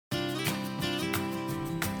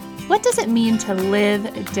What does it mean to live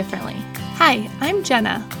differently? Hi, I'm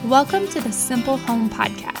Jenna. Welcome to the Simple Home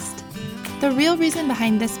Podcast. The real reason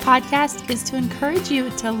behind this podcast is to encourage you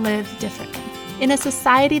to live differently. In a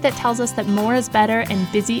society that tells us that more is better and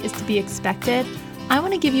busy is to be expected, I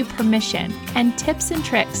want to give you permission and tips and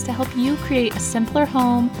tricks to help you create a simpler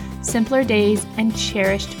home, simpler days, and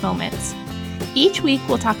cherished moments. Each week,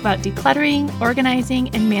 we'll talk about decluttering, organizing,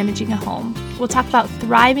 and managing a home. We'll talk about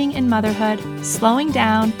thriving in motherhood, slowing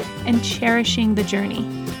down, and cherishing the journey.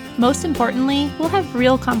 Most importantly, we'll have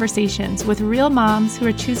real conversations with real moms who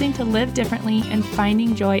are choosing to live differently and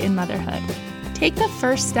finding joy in motherhood. Take the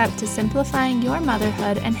first step to simplifying your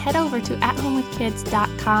motherhood and head over to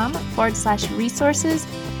athomewithkids.com/resources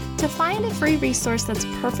to find a free resource that's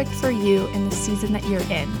perfect for you in the season that you're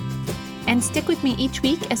in. And stick with me each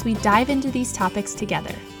week as we dive into these topics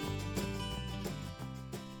together.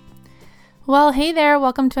 Well, hey there.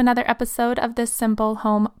 Welcome to another episode of the Simple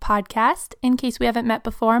Home Podcast. In case we haven't met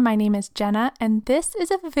before, my name is Jenna, and this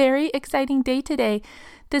is a very exciting day today.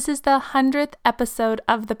 This is the 100th episode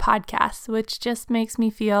of the podcast, which just makes me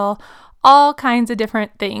feel all kinds of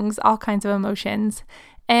different things, all kinds of emotions.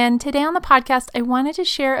 And today on the podcast, I wanted to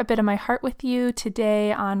share a bit of my heart with you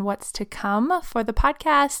today on what's to come for the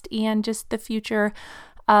podcast and just the future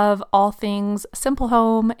of all things Simple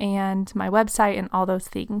Home and my website and all those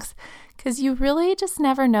things. Because you really just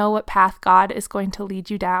never know what path God is going to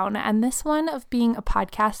lead you down. And this one of being a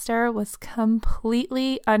podcaster was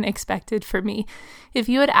completely unexpected for me. If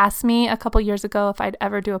you had asked me a couple years ago if I'd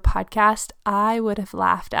ever do a podcast, I would have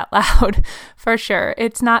laughed out loud for sure.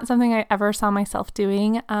 It's not something I ever saw myself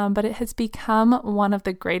doing, but it has become one of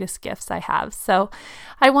the greatest gifts I have. So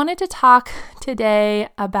I wanted to talk today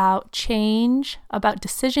about change, about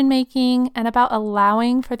decision making, and about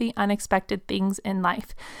allowing for the unexpected things in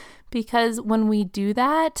life. Because when we do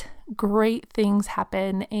that, great things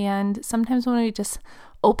happen. And sometimes when we just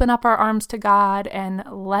open up our arms to God and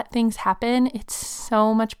let things happen, it's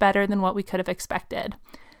so much better than what we could have expected.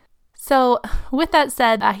 So with that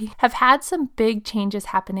said, I have had some big changes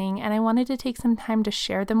happening, and I wanted to take some time to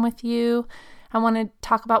share them with you. I want to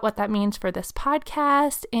talk about what that means for this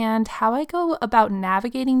podcast and how I go about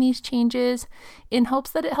navigating these changes in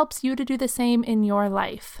hopes that it helps you to do the same in your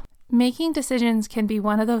life. Making decisions can be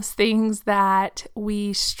one of those things that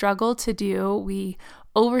we struggle to do. We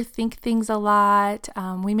overthink things a lot.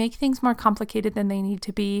 We make things more complicated than they need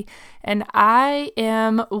to be. And I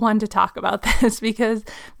am one to talk about this because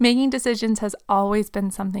making decisions has always been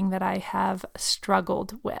something that I have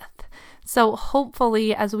struggled with. So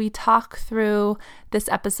hopefully, as we talk through this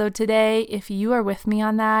episode today, if you are with me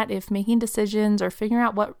on that, if making decisions or figuring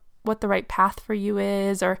out what the right path for you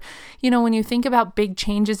is, or, when you think about big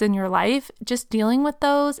changes in your life, just dealing with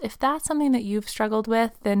those, if that's something that you've struggled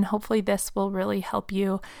with, then hopefully this will really help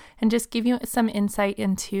you and just give you some insight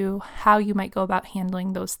into how you might go about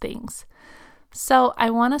handling those things. So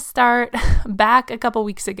I want to start back a couple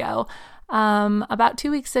weeks ago. About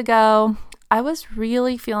 2 weeks ago, I was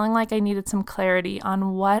really feeling like I needed some clarity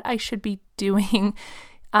on what I should be doing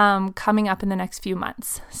coming up in the next few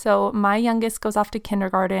months. So my youngest goes off to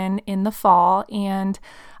kindergarten in the fall, and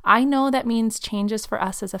I know that means changes for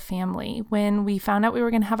us as a family. When we found out we were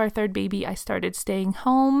going to have our third baby, I started staying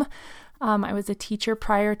home. I was a teacher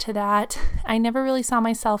prior to that. I never really saw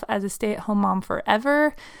myself as a stay-at-home mom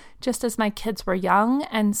forever, just as my kids were young.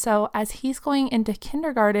 And so as he's going into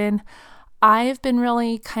kindergarten, I've been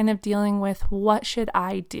really kind of dealing with what should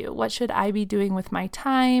I do? What should I be doing with my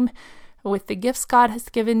time, with the gifts God has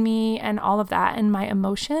given me and all of that. And my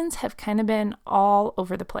emotions have kind of been all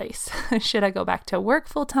over the place. Should I go back to work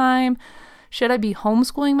full time? Should I be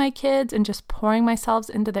homeschooling my kids and just pouring myself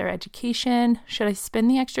into their education? Should I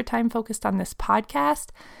spend the extra time focused on this podcast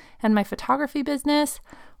and my photography business?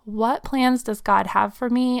 What plans does God have for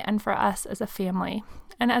me and for us as a family?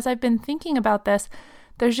 And as I've been thinking about this,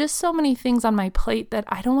 there's just so many things on my plate that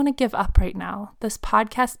I don't want to give up right now. This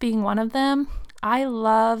podcast being one of them. I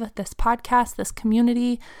love this podcast, this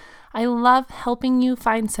community. I love helping you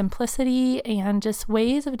find simplicity and just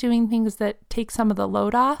ways of doing things that take some of the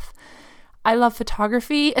load off. I love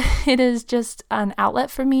photography. It is just an outlet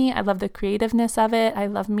for me. I love the creativeness of it. I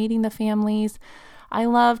love meeting the families. I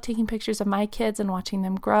love taking pictures of my kids and watching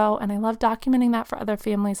them grow. And I love documenting that for other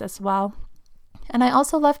families as well. And I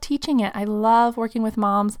also love teaching it. I love working with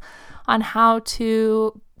moms on how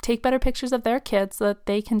to take better pictures of their kids so that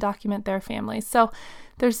they can document their families. So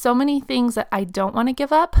there's so many things that I don't want to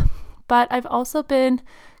give up, but I've also been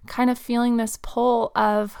kind of feeling this pull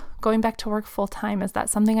of going back to work full time. Is that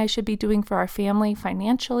something I should be doing for our family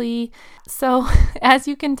financially? So as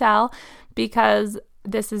you can tell, because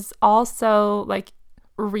this is also like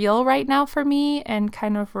real right now for me and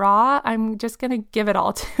kind of raw, I'm just going to give it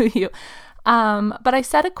all to you. But I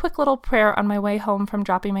said a quick little prayer on my way home from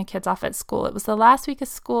dropping my kids off at school. It was the last week of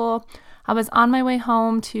school. I was on my way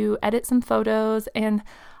home to edit some photos, and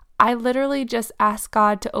I literally just asked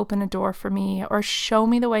God to open a door for me or show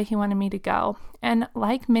me the way He wanted me to go. And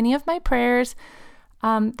like many of my prayers,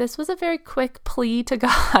 this was a very quick plea to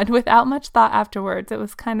God without much thought afterwards. It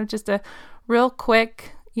was kind of just a real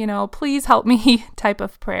quick, please help me type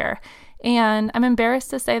of prayer. And I'm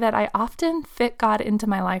embarrassed to say that I often fit God into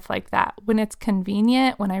my life like that, when it's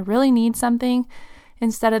convenient, when I really need something,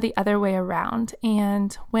 instead of the other way around.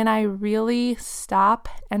 And when I really stop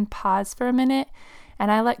and pause for a minute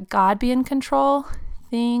and I let God be in control,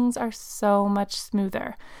 things are so much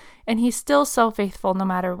smoother. And He's still so faithful no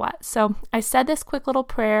matter what. So I said this quick little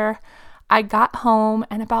prayer. I got home,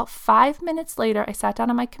 and about 5 minutes later, I sat down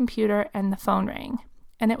on my computer and the phone rang.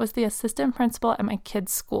 And it was the assistant principal at my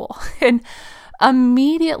kid's school. And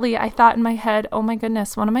immediately I thought in my head, oh my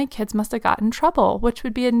goodness, one of my kids must have gotten in trouble, which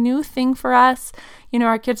would be a new thing for us.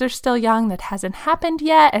 Our kids are still young. That hasn't happened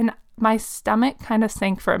yet. And my stomach kind of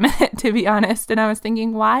sank for a minute, to be honest. And I was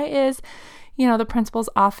thinking, why is, the principal's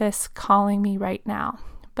office calling me right now?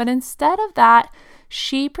 But instead of that,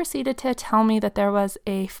 she proceeded to tell me that there was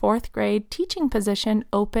a 4th grade teaching position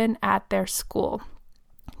open at their school.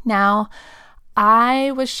 Now,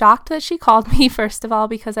 I was shocked that she called me, first of all,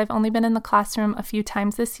 because I've only been in the classroom a few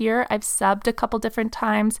times this year. I've subbed a couple different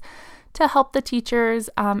times to help the teachers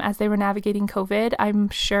as they were navigating COVID. I'm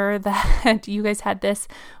sure that you guys had this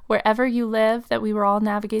wherever you live, that we were all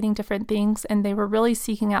navigating different things, and they were really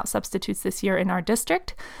seeking out substitutes this year in our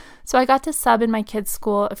district. So I got to sub in my kids'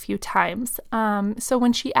 school a few times. So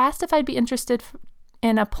when she asked if I'd be interested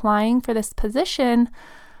in applying for this position,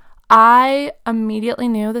 I immediately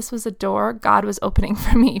knew this was a door God was opening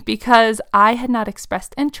for me, because I had not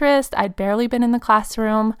expressed interest. I'd barely been in the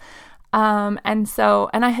classroom. And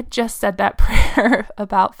I had just said that prayer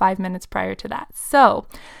about 5 minutes prior to that. So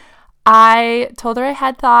I told her I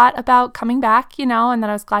had thought about coming back, and that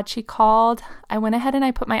I was glad she called. I went ahead and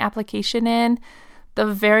I put my application in. The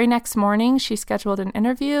very next morning, she scheduled an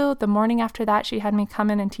interview. The morning after that, she had me come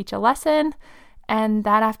in and teach a lesson. And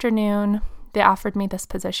that afternoon, they offered me this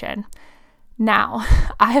position. Now,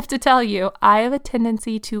 I have to tell you, I have a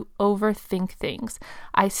tendency to overthink things.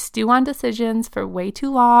 I stew on decisions for way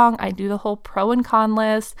too long. I do the whole pro and con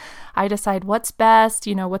list. I decide what's best,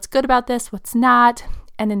 what's good about this, what's not.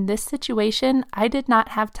 And in this situation, I did not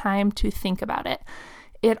have time to think about it.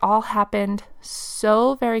 It all happened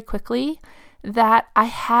so very quickly that I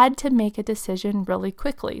had to make a decision really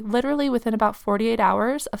quickly. Literally within about 48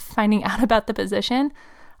 hours of finding out about the position,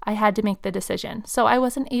 I had to make the decision. So I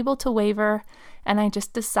wasn't able to waver, and I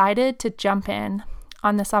just decided to jump in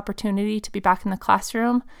on this opportunity to be back in the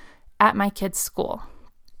classroom at my kids' school.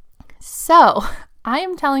 So I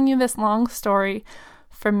am telling you this long story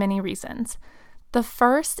for many reasons. The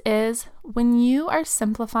first is, when you are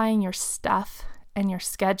simplifying your stuff and your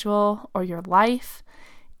schedule or your life,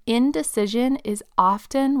 indecision is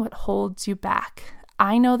often what holds you back.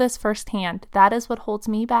 I know this firsthand. That is what holds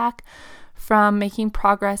me back from making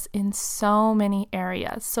progress in so many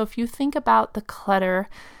areas. So if you think about the clutter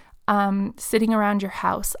sitting around your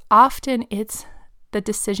house, often it's the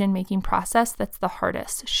decision-making process that's the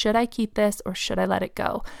hardest. Should I keep this or should I let it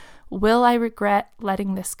go? Will I regret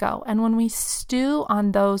letting this go? And when we stew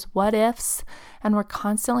on those what ifs and we're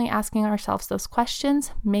constantly asking ourselves those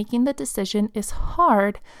questions, making the decision is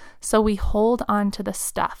hard, so we hold on to the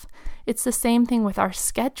stuff. It's the same thing with our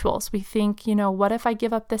schedules. We think, what if I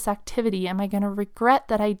give up this activity? Am I going to regret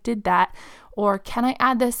that I did that? Or can I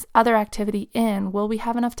add this other activity in? Will we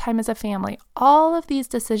have enough time as a family? All of these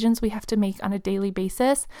decisions we have to make on a daily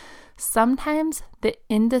basis. Sometimes the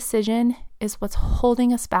indecision is what's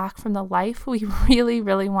holding us back from the life we really,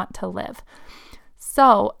 really want to live.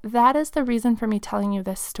 So that is the reason for me telling you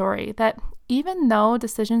this story, that even though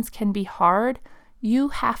decisions can be hard, you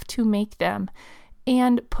have to make them.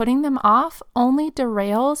 And putting them off only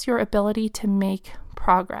derails your ability to make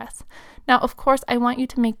progress. Now, of course, I want you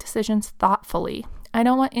to make decisions thoughtfully. I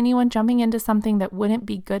don't want anyone jumping into something that wouldn't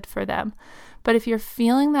be good for them. But if you're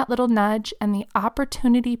feeling that little nudge and the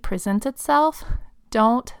opportunity presents itself,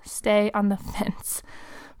 don't stay on the fence.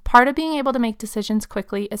 Part of being able to make decisions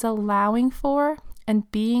quickly is allowing for and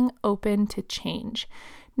being open to change.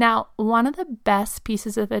 Now, one of the best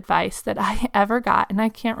pieces of advice that I ever got, and I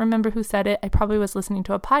can't remember who said it, I probably was listening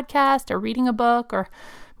to a podcast or reading a book, or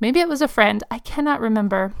maybe it was a friend, I cannot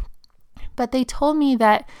remember, but they told me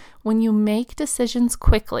that when you make decisions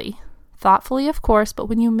quickly, thoughtfully of course, but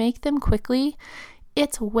when you make them quickly,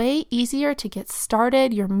 It's way easier to get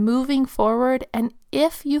started. You're moving forward. And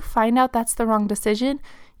if you find out that's the wrong decision,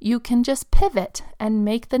 you can just pivot and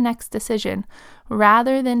make the next decision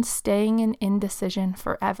rather than staying in indecision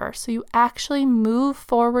forever. So you actually move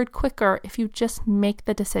forward quicker if you just make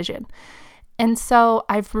the decision. And so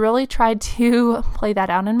I've really tried to play that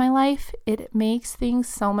out in my life. It makes things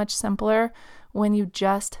so much simpler when you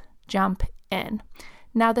just jump in.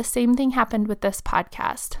 Now, the same thing happened with this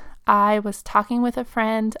podcast. I was talking with a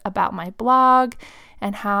friend about my blog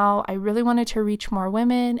and how I really wanted to reach more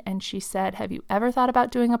women. And she said, have you ever thought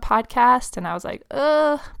about doing a podcast? And I was like,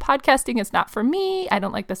 podcasting is not for me. I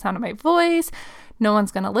don't like the sound of my voice. No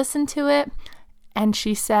one's going to listen to it. And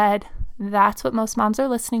she said, that's what most moms are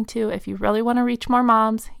listening to. If you really want to reach more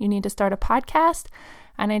moms, you need to start a podcast.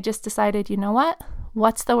 And I just decided, you know what?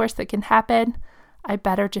 What's the worst that can happen? I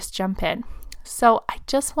better just jump in. So I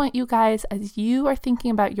just want you guys, as you are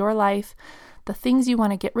thinking about your life, the things you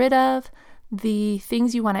want to get rid of, the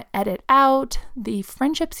things you want to edit out, the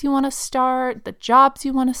friendships you want to start, the jobs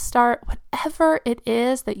you want to start, whatever it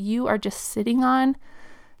is that you are just sitting on,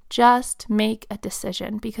 just make a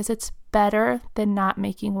decision, because it's better than not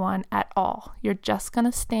making one at all. You're just going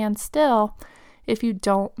to stand still if you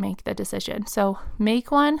don't make the decision. So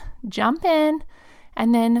make one, jump in,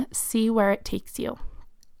 and then see where it takes you.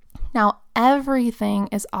 Now, everything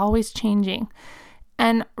is always changing.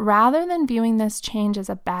 And rather than viewing this change as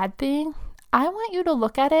a bad thing, I want you to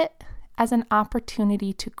look at it as an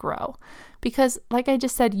opportunity to grow. Because like I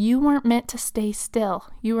just said, you weren't meant to stay still.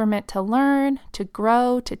 You were meant to learn, to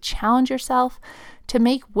grow, to challenge yourself, to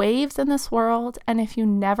make waves in this world. And if you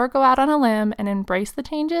never go out on a limb and embrace the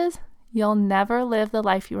changes, you'll never live the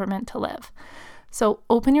life you were meant to live. So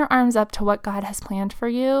open your arms up to what God has planned for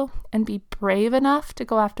you and be brave enough to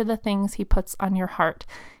go after the things He puts on your heart,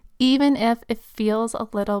 even if it feels a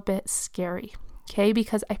little bit scary, okay?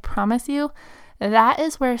 Because I promise you, that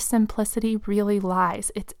is where simplicity really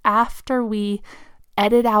lies. It's after we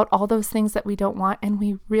edit out all those things that we don't want and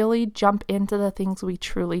we really jump into the things we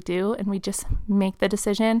truly do, and we just make the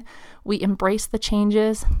decision, we embrace the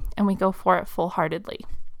changes, and we go for it full-heartedly.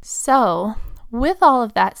 So with all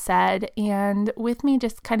of that said, and with me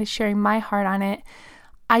just kind of sharing my heart on it,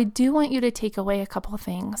 I do want you to take away a couple of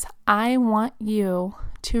things. I want you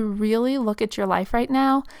to really look at your life right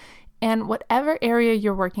now and whatever area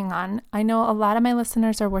you're working on. I know a lot of my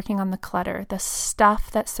listeners are working on the clutter, the stuff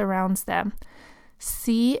that surrounds them.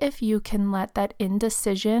 See if you can let that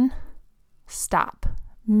indecision stop.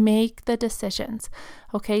 Make the decisions,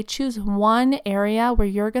 okay? Choose one area where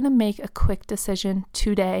you're going to make a quick decision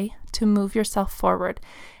today to move yourself forward.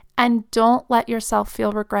 And don't let yourself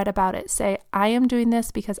feel regret about it. Say, I am doing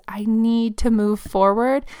this because I need to move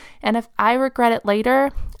forward. And if I regret it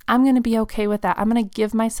later, I'm going to be okay with that. I'm going to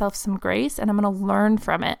give myself some grace and I'm going to learn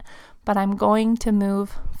from it. But I'm going to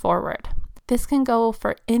move forward. This can go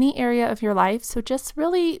for any area of your life. So just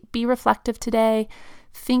really be reflective today.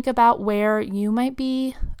 Think about where you might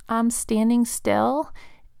be standing still,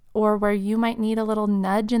 or where you might need a little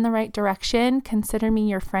nudge in the right direction. Consider me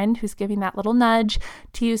your friend who's giving that little nudge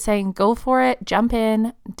to you, saying, go for it, jump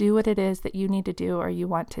in, do what it is that you need to do or you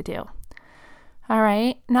want to do. All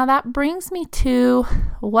right. Now that brings me to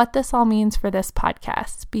what this all means for this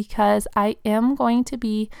podcast, because I am going to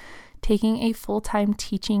be taking a full-time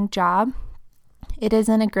teaching job. It is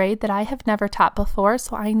in a grade that I have never taught before,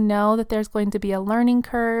 so I know that there's going to be a learning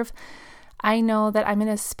curve. I know that I'm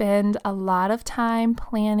going to spend a lot of time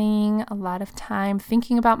planning, a lot of time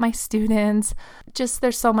thinking about my students. Just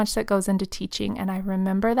there's so much that goes into teaching, and I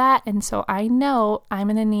remember that. And so I know I'm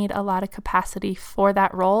going to need a lot of capacity for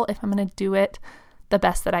that role if I'm going to do it the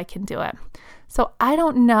best that I can do it. So I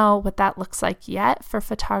don't know what that looks like yet for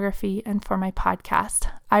photography and for my podcast.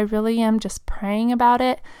 I really am just praying about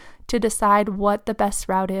it to decide what the best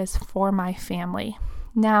route is for my family.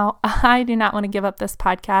 Now, I do not want to give up this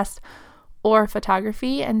podcast or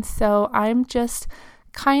photography, and so I'm just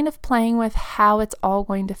kind of playing with how it's all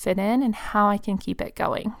going to fit in and how I can keep it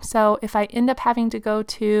going. So if I end up having to go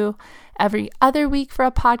to every other week for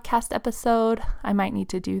a podcast episode, I might need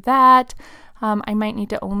to do that. I might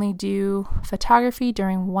need to only do photography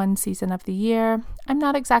during one season of the year. I'm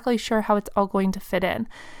not exactly sure how it's all going to fit in.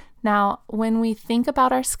 Now, when we think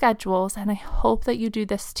about our schedules, and I hope that you do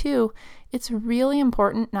this too, it's really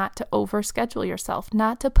important not to overschedule yourself,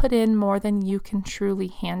 not to put in more than you can truly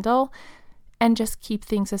handle, and just keep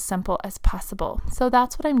things as simple as possible. So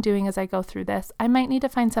that's what I'm doing as I go through this. I might need to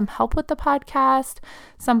find some help with the podcast,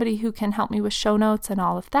 somebody who can help me with show notes and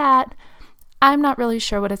all of that. I'm not really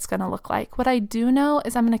sure what it's going to look like. What I do know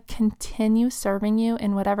is I'm going to continue serving you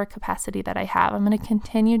in whatever capacity that I have. I'm going to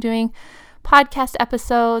continue doing podcast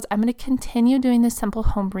episodes. I'm going to continue doing the Simple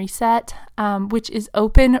Home Reset, which is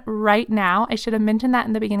open right now. I should have mentioned that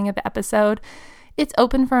in the beginning of the episode. It's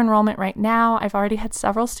open for enrollment right now. I've already had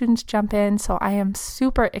several students jump in, so I am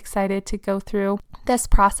super excited to go through this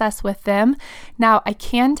process with them. Now, I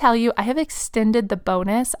can tell you I have extended the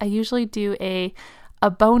bonus. I usually do a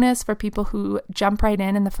bonus for people who jump right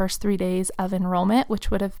in the first 3 days of enrollment,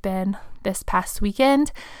 which would have been this past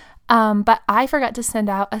weekend. But I forgot to send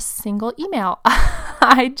out a single email.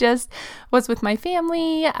 I just was with my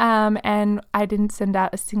family, and I didn't send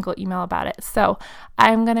out a single email about it. So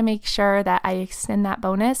I'm going to make sure that I extend that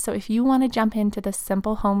bonus. So if you want to jump into the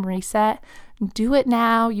Simple Home Reset, do it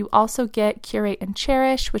now. You also get Curate and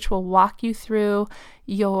Cherish, which will walk you through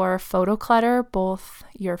your photo clutter, both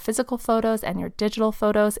your physical photos and your digital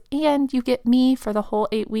photos. And you get me for the whole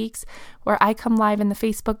 8 weeks, where I come live in the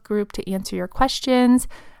Facebook group to answer your questions,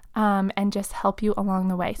 and just help you along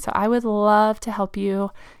the way. So I would love to help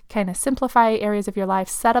you kind of simplify areas of your life,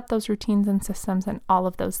 set up those routines and systems and all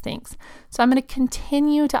of those things. So I'm going to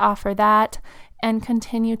continue to offer that and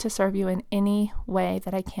continue to serve you in any way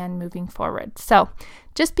that I can moving forward. So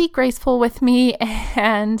just be graceful with me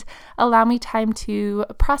and allow me time to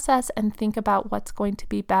process and think about what's going to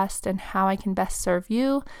be best and how I can best serve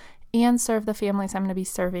you and serve the families I'm going to be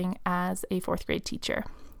serving as a 4th grade teacher.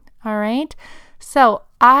 All right. So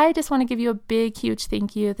I just want to give you a big, huge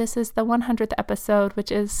thank you. This is the 100th episode,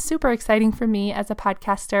 which is super exciting for me as a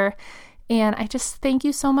podcaster. And I just thank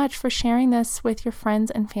you so much for sharing this with your friends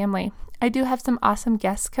and family. I do have some awesome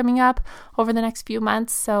guests coming up over the next few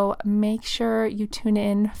months, so make sure you tune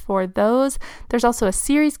in for those. There's also a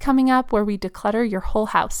series coming up where we declutter your whole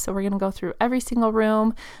house. So we're going to go through every single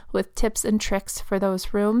room with tips and tricks for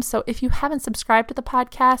those rooms. So if you haven't subscribed to the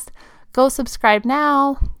podcast, go subscribe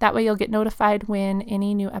now. That way you'll get notified when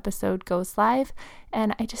any new episode goes live.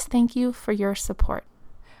 And I just thank you for your support.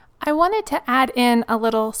 I wanted to add in a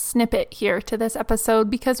little snippet here to this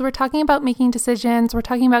episode because we're talking about making decisions. We're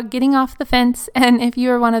talking about getting off the fence. And if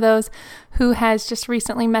you are one of those who has just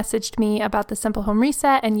recently messaged me about the Simple Home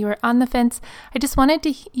Reset and you are on the fence, I just wanted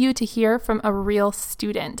you to hear from a real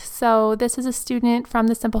student. So this is a student from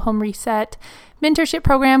the Simple Home Reset mentorship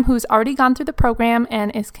program who's already gone through the program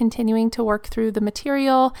and is continuing to work through the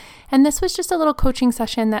material. And this was just a little coaching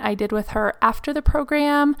session that I did with her after the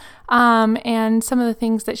program, and some of the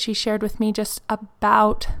things that she shared with me just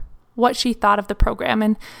about what she thought of the program.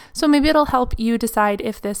 And so maybe it'll help you decide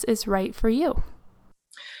if this is right for you.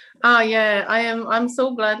 Yeah, I'm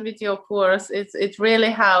so glad with your course. It really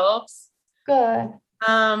helps. Good.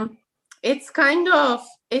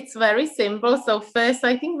 It's very simple. So first,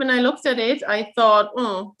 I think when I looked at it, I thought,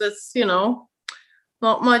 that's,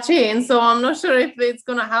 not much in. So I'm not sure if it's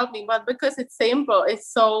going to help me, but because it's simple,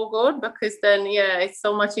 it's so good because then, it's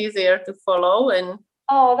so much easier to follow. And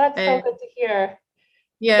oh, that's so good to hear.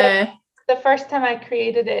 Yeah. The first time I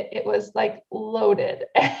created it, it was like loaded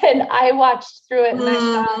and I watched through it and I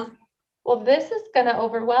thought, well, this is going to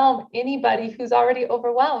overwhelm anybody who's already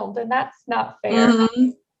overwhelmed. And that's not fair.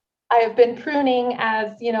 Mm-hmm. I have been pruning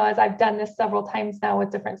as I've done this several times now with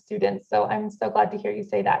different students. So I'm so glad to hear you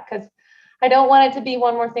say that because I don't want it to be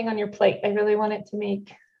one more thing on your plate. I really want it to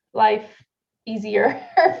make life easier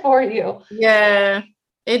for you. Yeah,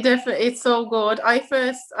 it's so good. I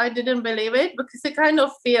didn't believe it because it kind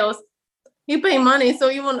of feels you pay money, so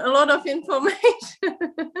you want a lot of information.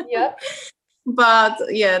 Yep. But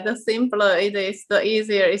the simpler it is, the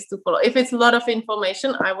easier it is to follow. If it's a lot of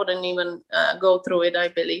information, I wouldn't even go through it, I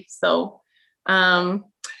believe. So I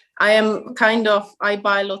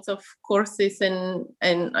buy lots of courses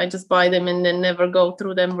and I just buy them and then never go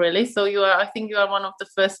through them really. So I think you are one of the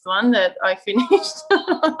first one that I finished.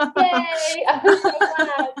 Yay! I'm so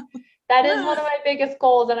glad. That is one of my biggest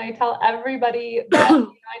goals. And I tell everybody that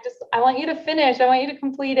I want you to finish. I want you to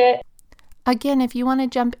complete it. Again, if you want to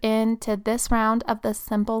jump into this round of the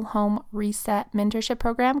Simple Home Reset mentorship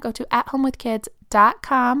program, go to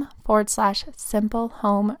athomewithkids.com/Simple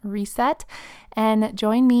Home Reset and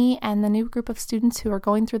join me and the new group of students who are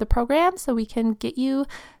going through the program so we can get you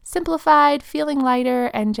simplified, feeling lighter,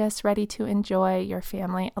 and just ready to enjoy your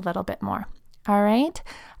family a little bit more. All right.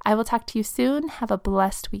 I will talk to you soon. Have a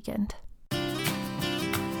blessed weekend.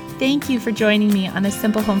 Thank you for joining me on the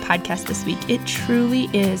Simple Home Podcast this week. It truly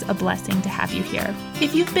is a blessing to have you here.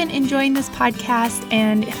 If you've been enjoying this podcast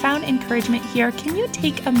and found encouragement here, can you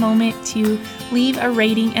take a moment to leave a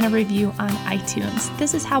rating and a review on iTunes?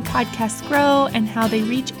 This is how podcasts grow and how they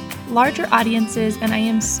reach larger audiences, and I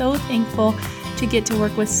am so thankful to get to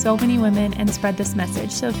work with so many women and spread this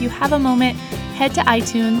message. So if you have a moment, head to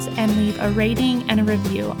iTunes and leave a rating and a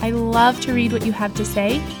review. I love to read what you have to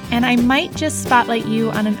say, and I might just spotlight you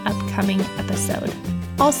on an upcoming episode.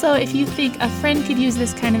 Also, if you think a friend could use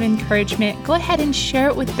this kind of encouragement, go ahead and share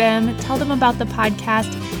it with them. Tell them about the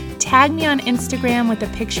podcast. Tag me on Instagram with a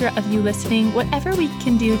picture of you listening, whatever we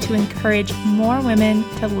can do to encourage more women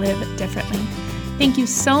to live differently. Thank you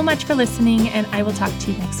so much for listening, and I will talk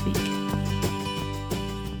to you next week.